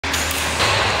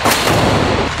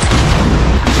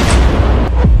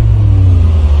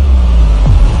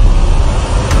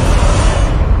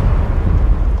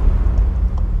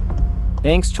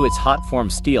thanks to its hot-formed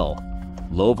steel,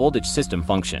 low-voltage system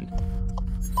function.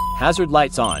 Hazard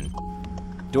lights on.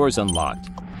 Doors unlocked.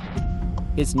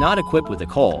 It's not equipped with a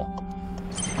coal.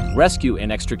 Rescue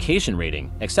and extrication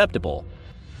rating acceptable.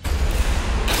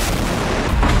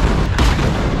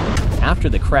 After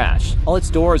the crash, all its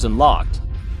doors unlocked.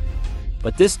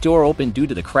 But this door opened due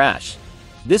to the crash.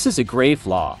 This is a grave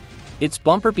flaw. Its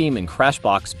bumper beam and crash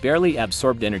box barely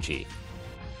absorbed energy.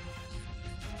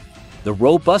 The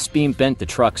robust beam bent the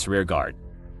truck's rear guard.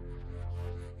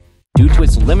 Due to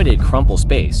its limited crumple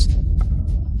space,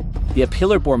 the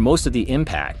pillar bore most of the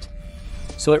impact,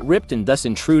 so it ripped and thus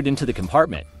intruded into the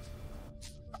compartment.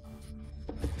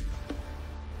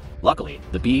 Luckily,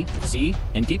 the B, C,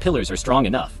 and D pillars are strong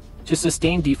enough to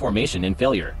sustain deformation and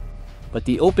failure, but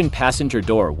the open passenger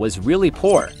door was really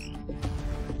poor.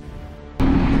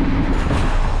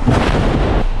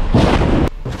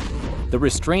 The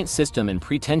restraint system and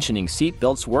pre-tensioning seat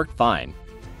belts worked fine.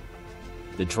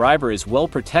 The driver is well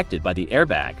protected by the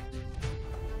airbag.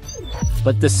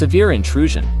 But the severe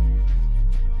intrusion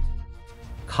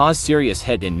caused serious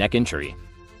head and neck injury.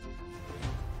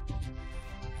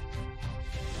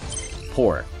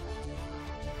 Poor.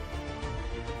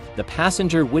 The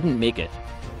passenger wouldn't make it.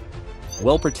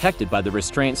 Well protected by the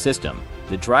restraint system,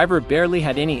 the driver barely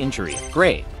had any injury.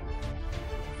 Great.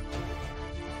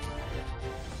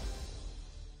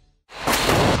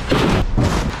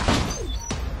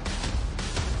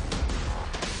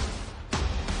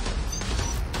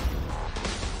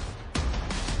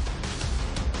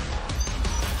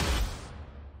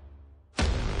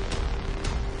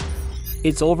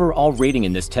 Its overall rating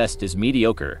in this test is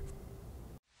mediocre.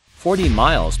 40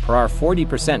 miles per hour,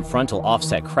 40% frontal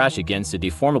offset crash against a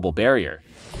deformable barrier.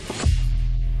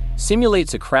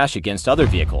 Simulates a crash against other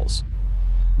vehicles.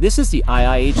 This is the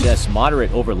IIHS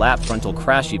Moderate Overlap Frontal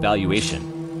Crash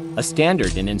Evaluation, a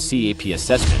standard in NCAP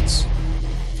assessments.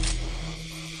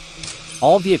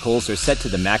 All vehicles are set to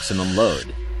the maximum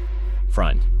load.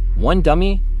 Front, 1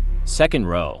 dummy, second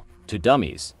row, 2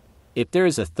 dummies. If there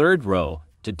is a third row,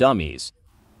 to dummies.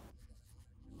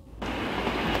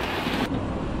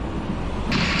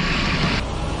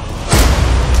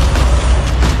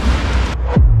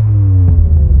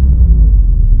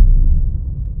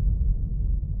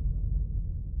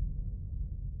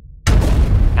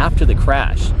 After the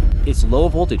crash, its low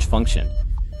voltage functioned.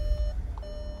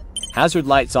 Hazard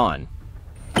lights on.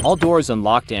 All doors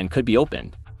unlocked and could be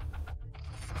opened.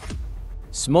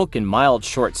 Smoke and mild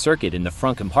short circuit in the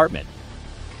front compartment.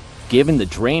 Given the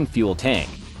drain fuel tank,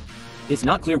 it's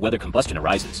not clear whether combustion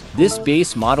arises. This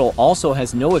base model also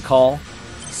has no ECOL,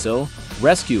 so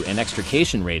rescue and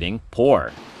extrication rating,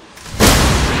 poor.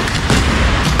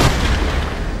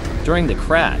 During the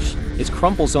crash, its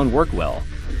crumple zone worked well.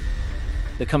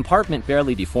 The compartment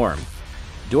barely deformed.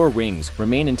 Door rings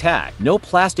remain intact. No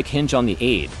plastic hinge on the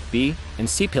A, B, and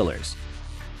C pillars.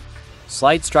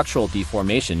 Slight structural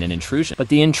deformation and intrusion, but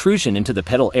the intrusion into the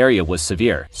pedal area was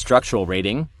severe. Structural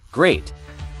rating, great.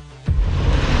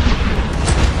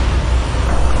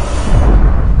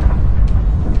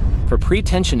 For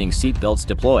pre-tensioning seat belts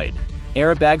deployed,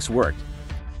 airbags worked.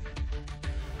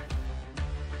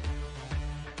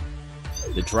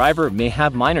 The driver may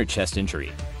have minor chest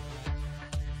injury.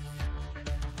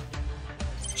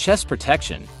 Chest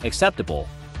protection, acceptable.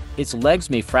 Its legs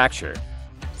may fracture.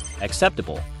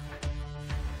 Acceptable.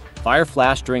 Fire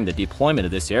flash during the deployment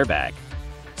of this airbag.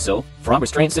 So, from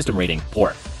restraint system rating,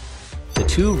 poor. The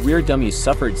 2 rear dummies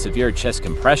suffered severe chest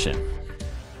compression,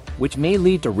 which may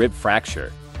lead to rib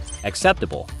fracture.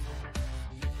 Acceptable.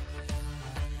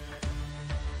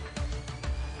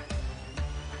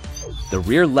 The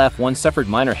rear left one suffered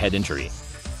minor head injury.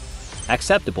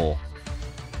 Acceptable.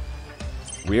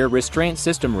 Rear restraint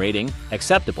system rating,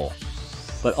 acceptable.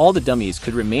 But all the dummies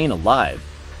could remain alive.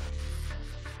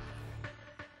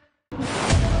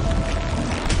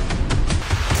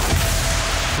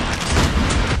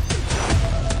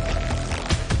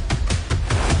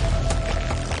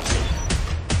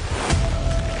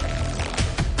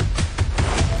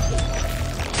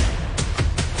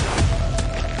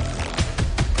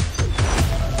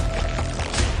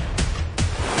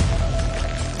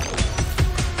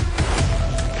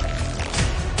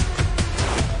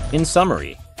 In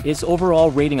summary, its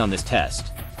overall rating on this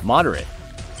test, moderate.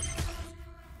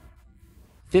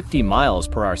 50 miles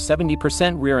per hour,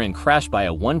 70% rear-end crash by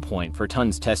a 1 point per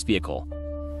tons test vehicle.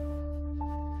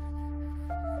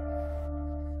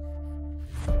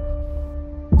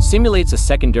 Simulates a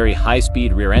secondary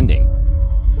high-speed rear-ending.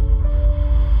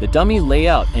 The dummy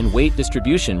layout and weight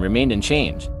distribution remained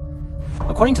unchanged.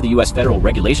 According to the U.S. Federal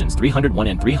Regulations 301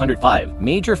 and 305,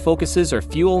 major focuses are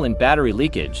fuel and battery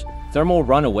leakage, thermal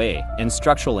runaway, and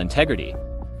structural integrity.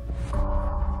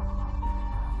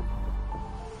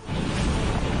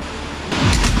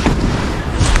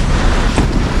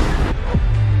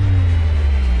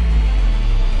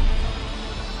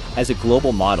 As a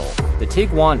global model, the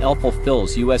Tiguan L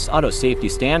fulfills US auto safety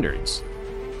standards.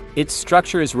 Its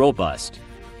structure is robust.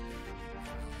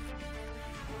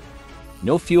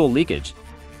 No fuel leakage.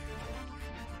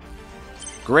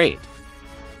 Great.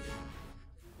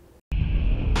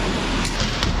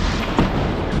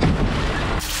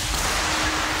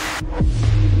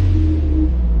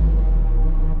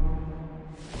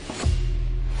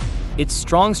 Its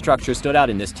strong structure stood out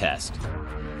in this test.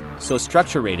 So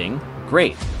structure rating,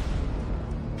 great.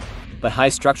 But high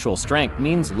structural strength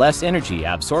means less energy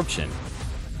absorption.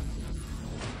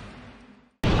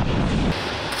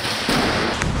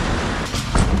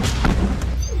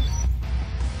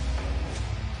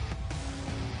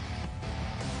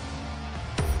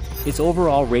 Its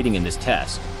overall rating in this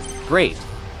test, great.